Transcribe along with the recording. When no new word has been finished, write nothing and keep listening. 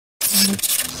Լրագիրը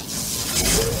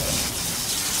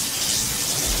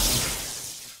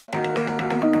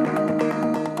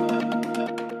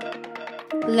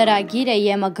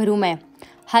ԵՄ գրում է.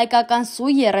 Հայկական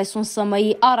ՍՈՒ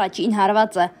 30ՍՄ-ի առաջին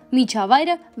հարվածը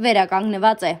միջավայրը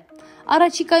վերականգնված է։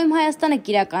 Առաջիկայում Հայաստանը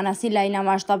կիրականացնի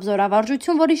լայնամասշտաբ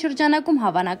զորավարժություն, որի շրջանակում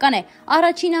հավանական է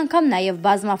առաջին անգամ նաև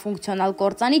բազմաֆունկցիոնալ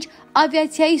կործանիչ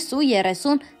ավիացիայի ՍՈՒ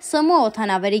 30 ՍՄ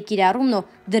օդանավերի կիրառումն ու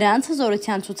դրանց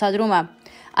հզորության ցուցադրումը։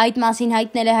 Այդ մասին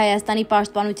հայտնել է Հայաստանի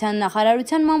պաշտպանության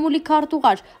նախարարության մամուլի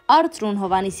քարտուղար Արծրուն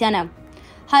Հովհաննիսյանը։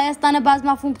 Հայաստանը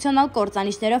բազմաֆունկցիոնալ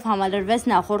կործանիչներով համալրվեց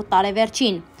նախորդ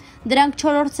տարեվերջին։ Դրանք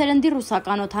 4-րդ սերնդի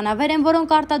ռուսական օդանավեր են,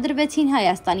 որոնք արտադրվեցին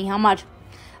Հայաստանի համար։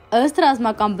 Ըստ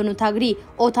ռազմական բնութագրի,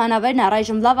 օդանավերն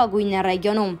առայժմ լավագույնն են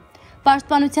ռեգիոնում։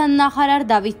 Պաշտպանության նախարար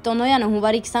Դավիթ Տոնոյանը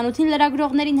հունվարի 28-ին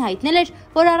լրագրողներին հայտնել էր,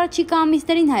 որ առաջիկա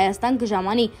ամիսներին Հայաստան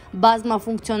կժամանի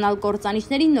բազմաֆունկցիոնալ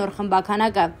կործանիչների նոր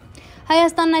խմբաքանակը։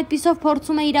 Հայաստանն այդպիսով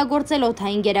փորձում է իրագործել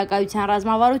օդային գերակայության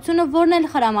ռազմավարությունը, որն էլ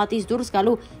խրամատից դուրս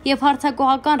գալու եւ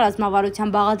հարձակողական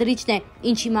ռազմավարության բաղադրիչն է,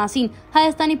 ինչի մասին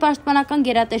Հայաստանի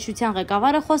պաշտպանական գերատեսչության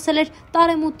ղեկավարը խոսել էր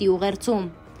տարեմուտի ուղերձում։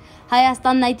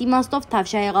 Հայաստանն այդ իմաստով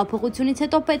Թավշյա հեղափոխությունից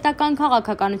հետո պետական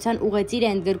քաղաքականության ուղեծիր է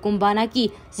ընդգրկում բանակի,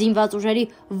 զինված ուժերի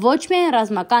ոչ միայն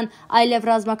ռազմական, այլև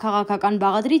ռազմաքաղաքական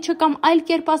բաղադրիչը կամ այլ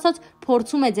կերպ ասած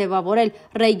փորձում է ձևավորել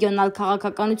ռեգիոնալ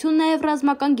քաղաքականություն նաև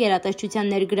ռազմական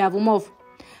գերատեսչության ներգրավումով։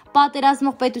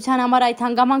 Պատերազմող պետության համար այդ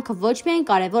հանգամանքը ոչ միայն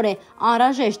կարևոր է,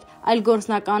 անհրաժեշտ, այլ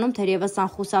գործնականում թերևս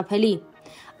անխուսափելի։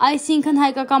 Այսինքն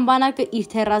հայկական բանակը իր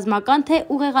թե ռազմական, թե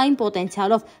ուղեղային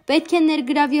պոտենցիալով պետք է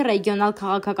ներգրավի ռեգիոնալ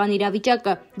քաղաքական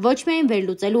իրավիճակը ոչ միայն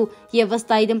վերլուծելու եւ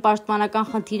ըստ այդմ պաշտպանական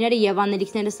խնդիրները եւ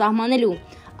անելիքները սահմանելու,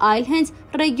 այլ հենց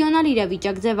ռեգիոնալ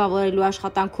իրավիճակ ձևավորելու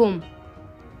աշխատանքում։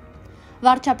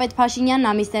 Վարչապետ Փաշինյանն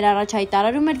ամիսներ առաջ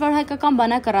հայտարարում էր, որ հայկական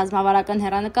բանակը ռազմավարական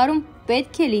հեռանկարում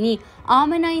պետք է լինի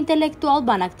ամենաինտելեկտուալ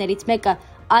բանակներից մեկը։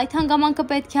 Այդ հանգամանքը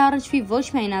պետք է առնչվի ոչ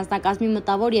միայն անձնակազմի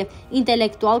մտավոր եւ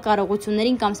ինտելեկտուալ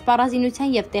կարողություններին կամ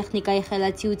սպառազինության եւ տեխնիկայի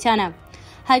խելացիությանը։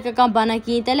 Հայկական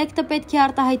բանակի ինտելեկտը պետք է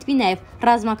արտահայտվի նաեւ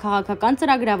ռազմաքաղաքական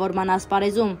ծրագրավորման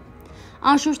ասպարեզում։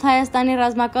 Անշուշտ Հայաստանի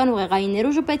ռազմական ուղեղային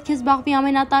ներուժը պետք է զբաղվի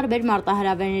ամենատարբեր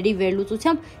մարտահրավերների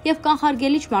վերլուծությամբ եւ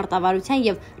կանխարգելիչ մարտավարության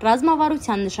եւ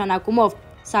ռազմավարության նշանակումով։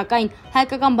 Սակայն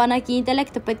հայկական բանակի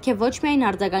ինտելեկտը պետք է ոչ միայն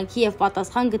արձագանքի եւ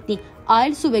պատասխան գտնի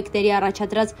այլ սուբյեկտների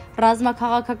առաջադրած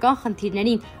ռազմաքաղաքական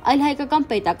խնդիրներին, այլ հայկական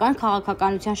պետական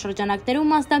քաղաքականության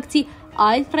շրջանակներում մասնակցի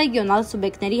այլ ռեգիոնալ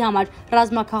սուբյեկտների համար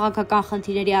ռազմաքաղաքական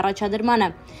խնդիրների առաջադրմանը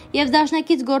եւ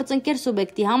դաշնակից գործընկեր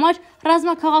սուբյեկտի համար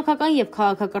ռազմաքաղաքական եւ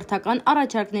քաղաքակրթական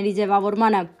առաջարկների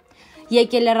ձևավորմանը։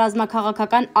 Եկել է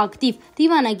ռազմաքաղաքական ակտիվ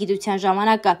դիվանագիտության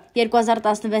ժամանակը։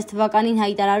 2016 թվականին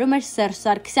հայտարարում էր Սերժ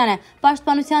Սարգսյանը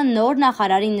պաշտպանության նոր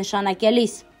նախարարին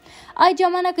նշանակելիս։ Այդ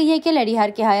ժամանակը եկել էր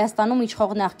իհարկե Հայաստանում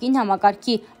իշխող նախկին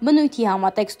համակարգի բնույթի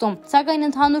համատեքստում, սակայն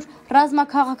ընդհանուր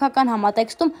ռազմաքաղաքական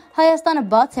համատեքստում Հայաստանը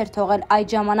բաց էր թողել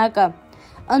այդ ժամանակը։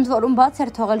 Ընդ որում բաց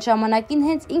էր թողել ժամանակին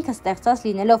հենց ինքը ստեղծած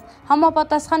լինելով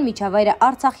համապատասխան միջավայրը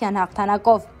Արցախյան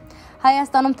հաղթանակով։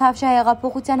 Հայաստանում Թավշյա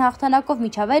հեղափոխության հաղթանակով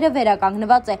միջավայրը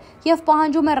վերականգնված է եւ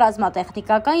պահանջում է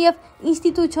ռազմատեխնիկական եւ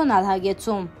ինստիտուցիոնալ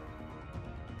հագեցում։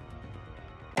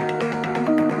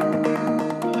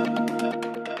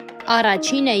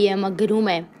 Առաջինը ԵՄ գրում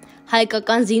է.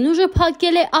 Հայկական զինուժը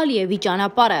փակել է Ալիևի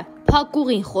ճանապարհը,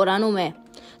 փակուղին խորանում է։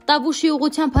 Տավուշի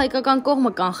ուղղությամբ հայկական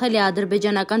կողմը կանխել է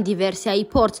ադրբեջանական դիվերսիայի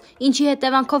փորձ, ինչի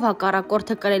հետևանքով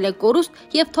հակառակորդը կրել է կորուստ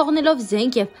եւ թողնելով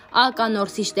զենք եւ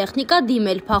ականորսիչ տեխնիկա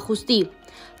դիմել փախուստի։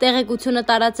 Տեղեկությունը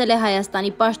տարածել է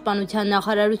Հայաստանի պաշտպանության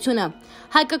նախարարությունը։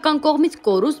 Հայկական կողմից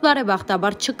կորուստ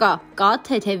բարեբախտաբար չկա, կա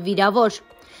թեթև վիրավոր։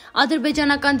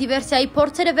 Ադրբեջանական դիվերսիայի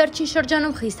փորձերը վերջին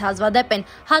շրջանում խիստ հազվադեպ են,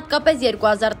 հատկապես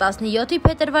 2017-ի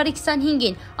փետրվարի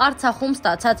 25-ին Արցախում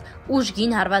ստացած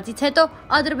ուժգին հարվածից հետո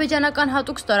ադրբեջանական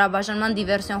հատուկ ստորաբաժանման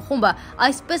դիվերսիոն խումբը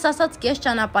այսպես ասած կես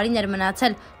ճանապարհին էր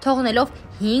մնացել, թողնելով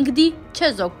 5 դի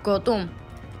չեզոք գոտում։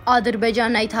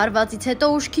 Ադրբեջանն այդ հարվածից հետո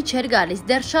ուշքի չէր գալիս,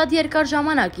 դեռ շատ երկար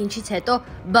ժամանակ, ինչից հետո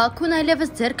Բաքուն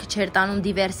այլևս ձեռք չէր տանում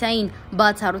դիվերսիային,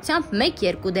 բացառությամբ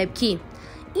 1-2 դեպքի։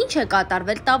 Ինչ է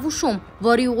կատարվել Տավուշում,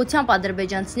 որի ուղղությամբ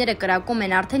ադրբեջանցիները կրակում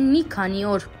են արդեն մի քանի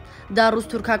օր։ Դա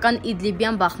ռուս-թուրքական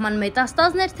իդլիբյան բախման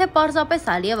մետաստազն էր, թե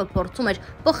պարզապես Ալիևը փորձում էր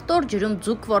պղտոր ջրում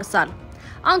ձուկ որսալ։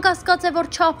 Անկասկած է, որ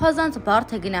չափազանց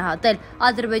բարդ է գնահատել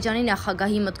Ադրբեջանի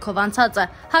նախագահի մտքով անցածը,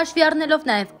 հաշվի առնելով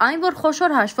նաև այն, որ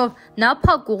խոշոր հաշվով նա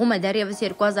փակուղում է դեռևս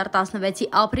 2016-ի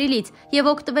ապրիլից եւ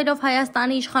օգտվելով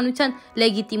Հայաստանի իշխանության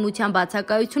լեգիտիմության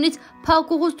բացակայությունից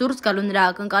փակուղուց դուրս գալու նրա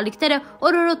ակնկալիքները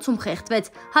օրորոցում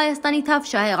խեղդվեց Հայաստանի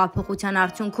Թավշյա հեղափոխության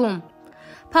արդյունքում։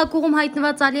 Փակուղում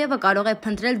հայտնված Ալիևը կարող է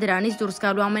փնտրել դրանից դուրս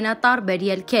գալու ամենատարբեր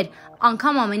ելքեր,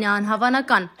 անգամ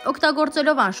ամենաանհավանական,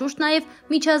 օգտագործելով անշուշտ նաև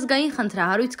միջազգային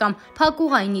խնդրահարույց կամ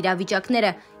փակուղային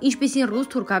իրավիճակները, ինչպիսին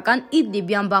ռուս-թուրքական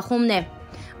Իդլիբյան բախումն է։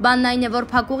 Բանն այն է,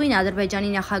 որ փակուղին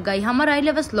Ադրբեջանի նախագահի համար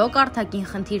այլևս լոկ արտաքին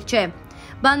խնդիր չէ։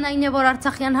 Բանն այն է, որ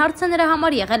Արցախյան հարցը նրա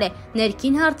համար եղել է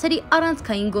ներքին հարցերի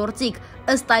առանցքային գործիք,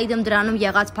 ըստ այդմ դրանում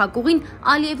եղած փակուղին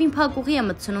Ալիևին փակուղի է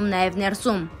մտցնում նաև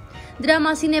ներսում։ Դրա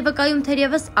մասին է վկայում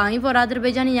թերևս այն, որ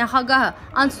Ադրբեջանի նախագահը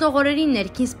անցնող օրերին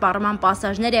ներքին սպառման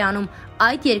պասաժներ է անում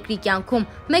այդ երկրի կյանքում,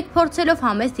 մեկ փորձելով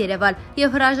համեստ երևալ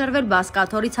եւ հրաժարվել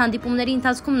բասկաթորից հանդիպումների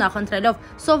ընթացքում նախընտրելով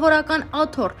սովորական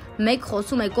աթոռ, մեկ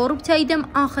խոսում է կոռուպցիայի դեմ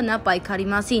անխնա պայքարի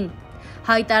մասին,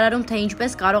 հայտարարում, թե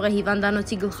ինչպես կարող է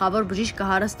հիվանդանոցի գլխավոր բժիշկը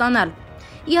հարստանալ։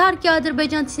 Իհարկե,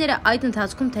 ադրբեջանցիները այդ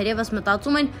ընթացքում թերևս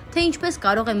մտածում են, թե ինչպես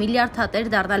կարող է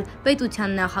միլիարդատեր դառնալ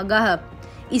պետության նախագահը։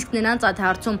 Իսկ նրանց այդ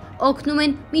հարցում օգնում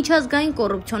են միջազգային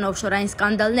կոռուպցիոն օֆշորային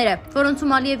սկանդալները,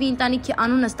 որոնցում Ալիևի ընտանիքի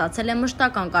անունը ստացել է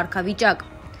մշտական կարգավիճակ։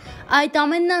 Այդ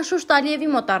ամենն անշուշտ Ալիևի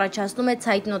մոտ առաջացնում է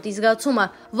ցայտնոտի զգացումը,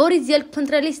 որից ելք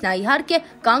փնտրելիս նա իհարկե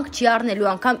կանգ չի առնելու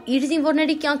անգամ իր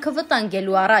զինվորների կյանքը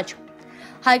վտանգելու առաջ։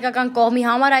 Հայկական կողմի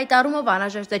համար այդ առումով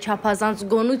անհրաժեշտ է չափազանց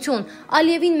գոնություն,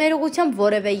 Ալիևին մեր ուղղությամբ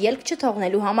որևէ ելք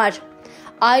չթողնելու համար։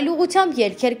 Այլ ուղղությամբ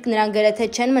ելքեր նրան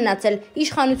գրեթե չեն մնացել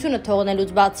իշխանությունը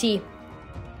թողնելուց բացի։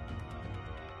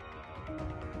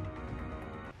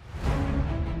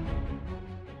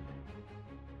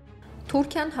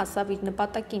 Թուրքիան հասավ իր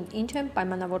նպատակին, ինչ են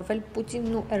պայմանավորվել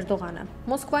Պուտինն ու Էրդողանը։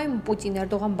 Մոսկվայում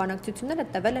Պուտին-Էրդողան բանակցությունները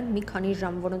տևել են մի քանի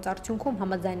ժամ, որոնց արդյունքում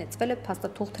համաձայնեցվել է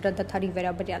փաստաթուղթ հրադադարի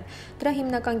վերաբերյալ։ Դրա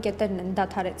հիմնական կետերն են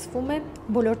դադարեցվում է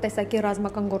բոլոր տեսակի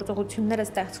ռազմական գործողությունները,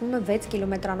 ստեղծվում է 6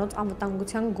 կիլոմետրանոց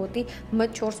անվտանգության գոտի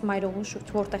M4 մայրուղու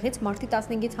շուրջ, որտեղից մարտի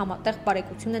 15-ից համատեղ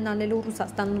բարեկություն են անելու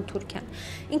Ռուսաստանն ու Թուրքիան։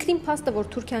 Ինքնին փաստը,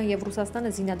 որ Թուրքիան եւ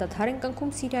Ռուսաստանը զինադադար են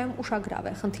կնքում Սիրիայում,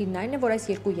 ուշագրավ է։ Խնդիրն այն է, որ այս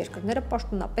երկու երկրները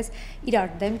պաշտոնապես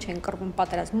իրար դեմ չեն կռվում,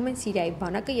 պատերազմում են Սիրիայի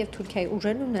բանակը եւ Թուրքիայի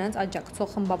ուժերն ու նրանց աջակցող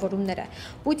խմբավորումները։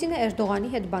 Պուտինը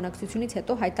Էրդողանի հետ բանակցությունից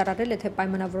հետո հայտարարել է, թե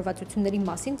պայմանավորվածությունների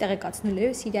մասին տեղեկացնել է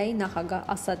Սիրիայի նախագահ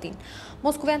Ասադին։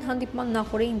 Մոսկովյան հանդիպման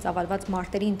նախորդին ծավալված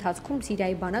մարտերի ընթացքում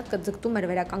Սիրիայի բանակը ձգտում էր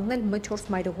վերականգնել M4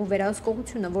 մայրուղու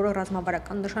վերահսկողությունը, որը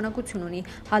ռազմավարական նշանակություն ունի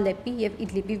Հալեպի եւ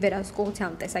Իդլիբի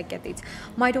վերահսկողության տեսակետից։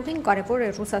 Մայրուղին կարևոր է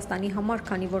Ռուսաստանի համար,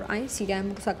 քանի որ այն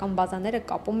Սիրիայում ռուսական բազաները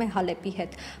կապում է Հալեպի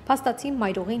հետ։ Փաստացի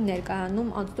մայրուղին ներկայանում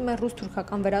անցնում է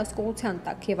ռուս-թուրքական վերահսկողության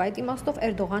տակ եւ այդ իմաստով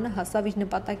Էրդողանը հասավ իր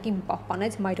նպատակին,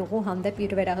 պահպանեց մայրուղու հանդեպ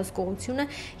իր վերահսկողությունը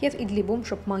եւ Իդլիբում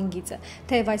շփման գիծը։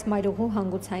 Թեև այս մայրուղու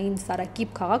հանգուցային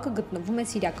Սարակիբ քաղաքը գտնվում է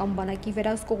սիրիական բանակի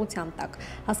վերահսկողության տակ։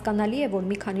 Հասկանալի է, որ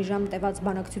մի քանի ժամ տևած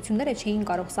բանակցությունները չէին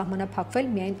կարող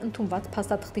սահմանափակվել միայն ընդունված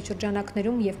փաստաթղթի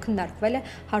շրջանակներում եւ քննարկվել է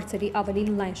հարցերի ավելի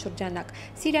լայն շրջանակ։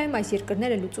 Սիրիայում այս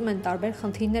երկրները լուծում են տարբեր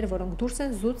խնդիրներ, որոնք դուրս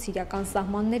են զուտ սիրիական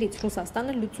սահմաններից։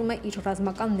 Ռուսաստանը լուծում է իր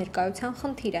ռազմական ներկայության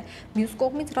խնդիրը, մյուս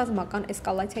կողմից ռազմական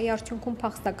էսկալացիայի արդյունքում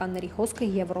փախստականների հոսքը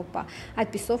Եվրոպա,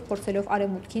 այդպիսով փորձելով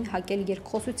արևմուտքին հակել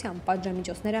երկխոսությամբ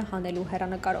պատժամիջոցները հանելու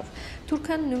հեռանկարով։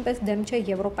 Թուրքիան նույնպես դեմ չէ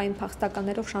Եվրոպային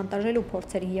փախստականներով շանտաժելու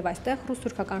փորձերին եւ այստեղ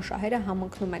ռուս-թուրքական շահերը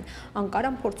համընկնում են։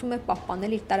 Անկարան փորձում է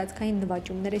պահպանել իր տարածքային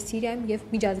նվաճումները Սիրիայում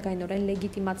եւ միջազգայինորեն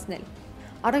լեգիտիմացնել։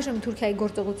 Առայժմ Թուրքիայի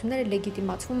գործողությունները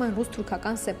լեգիտիմացվում են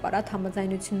ռուս-թուրքական սեպարատ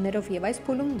համաձայնություններով եւ այս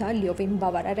փուլում դա լիովին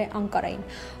բավարար է Անկարային։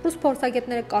 Ռուս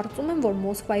փորձագետները կարծում են, որ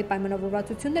Մոսկվայի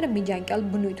պայմանավորվածությունները միջանկյալ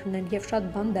բնույթ ունեն եւ շատ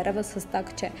բան դեռևս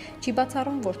հստակ չէ։ Չի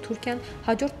բացառում, որ Թուրքիան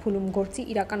հաջորդ փուլում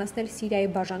գործի իրականացնել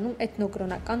Սիրիայի բաժանում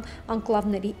էթնոկրոնական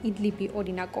անկլավների Իդլիբի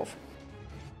օրինակով։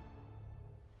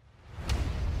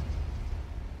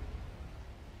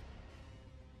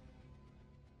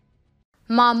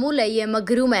 Մամուլը ԵՄ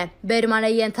գրում է, Բերման է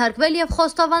ենթարկվել եւ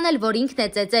խոստովանել, որ ինքն է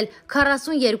ծեծել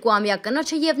 42-ամյա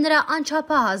կնոջը եւ նրա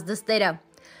անչափահաս դստերը։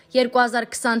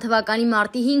 2020 թվականի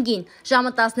մարտի 5-ին,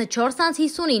 ժամը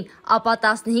 14:50-ին, ապա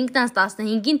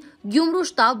 15:15-ին Գյումրու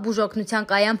շտաբ բուժօգնության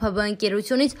կայան ՓԲ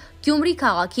ընկերությունից Գյումրի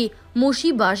քաղաքի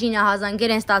Մուշի բաժին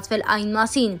ահազանգեր են ստացվել այն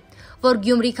մասին, որ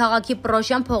Գյումրի քաղաքի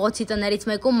Պրոշյան փողոցի տներից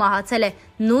մեկում մահացել է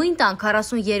նույն տան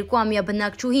 42-ամյա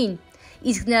բնակչուհին,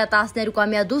 իսկ նրա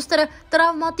 12-ամյա դուստրը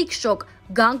տրավմատիկ շոկ,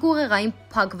 գանգ ուղեղային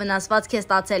փակ վնասվածք է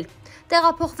ստացել,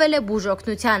 տեղափոխվել է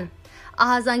բուժօգնության։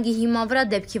 Ահազանգի հիման վրա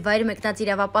դեպքի վայր մեկնած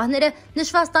իրավապահները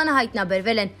նշված տանը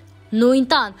հայտնաբերվել են նույն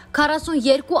տան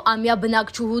 42-ամյա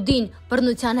բնակչուհուդին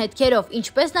բռնության հետքերով,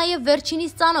 ինչպես նաև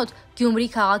վերջինիս ծանոթ Գյումրի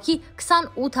քաղաքի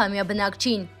 28-ամյա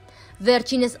բնակչին։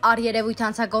 Վերջինս առերևույթ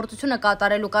հանցագործությունը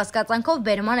կատարելու կասկածանքով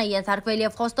Բերման է ենթարկվել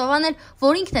եւ խոստովանել,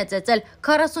 որ ինքն է ծեծել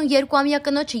 42-ամյա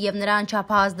կնոջը եւ նրա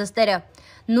անչափահաս դստերը։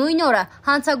 Նույն օրը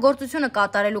հանցագործությունը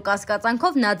կատարելու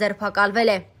կասկածանքով նա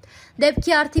ձերբակալվել է։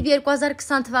 Դեպքի արդիվ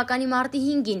 2020 թվականի մարտի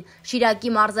 5-ին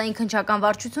Շիրակի մարզային քննչական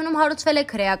վարչությունում հարուցվել է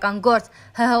քրեական գործ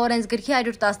ՀՀ օրենսգրքի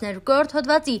 112-րդ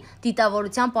հոդվածի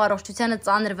դիտավորության պարողջությանը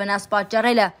ծանր վնաս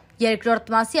պատճառելը,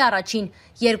 երկրորդ մասի առաջին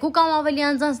 2 կամ ավելի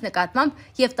անձանց նկատմամբ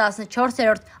եւ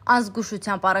 14-րդ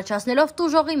անզգուշությամբ առաջացնելով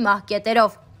տուժողի մահ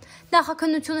կետերով։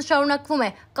 Նախաքննությունը շարունակվում է,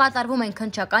 կատարվում են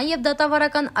քննչական եւ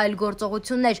դատավարական այլ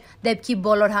գործողություններ, դեպքի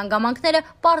բոլոր հանգամանքները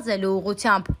պարզելու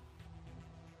ուղղությամբ։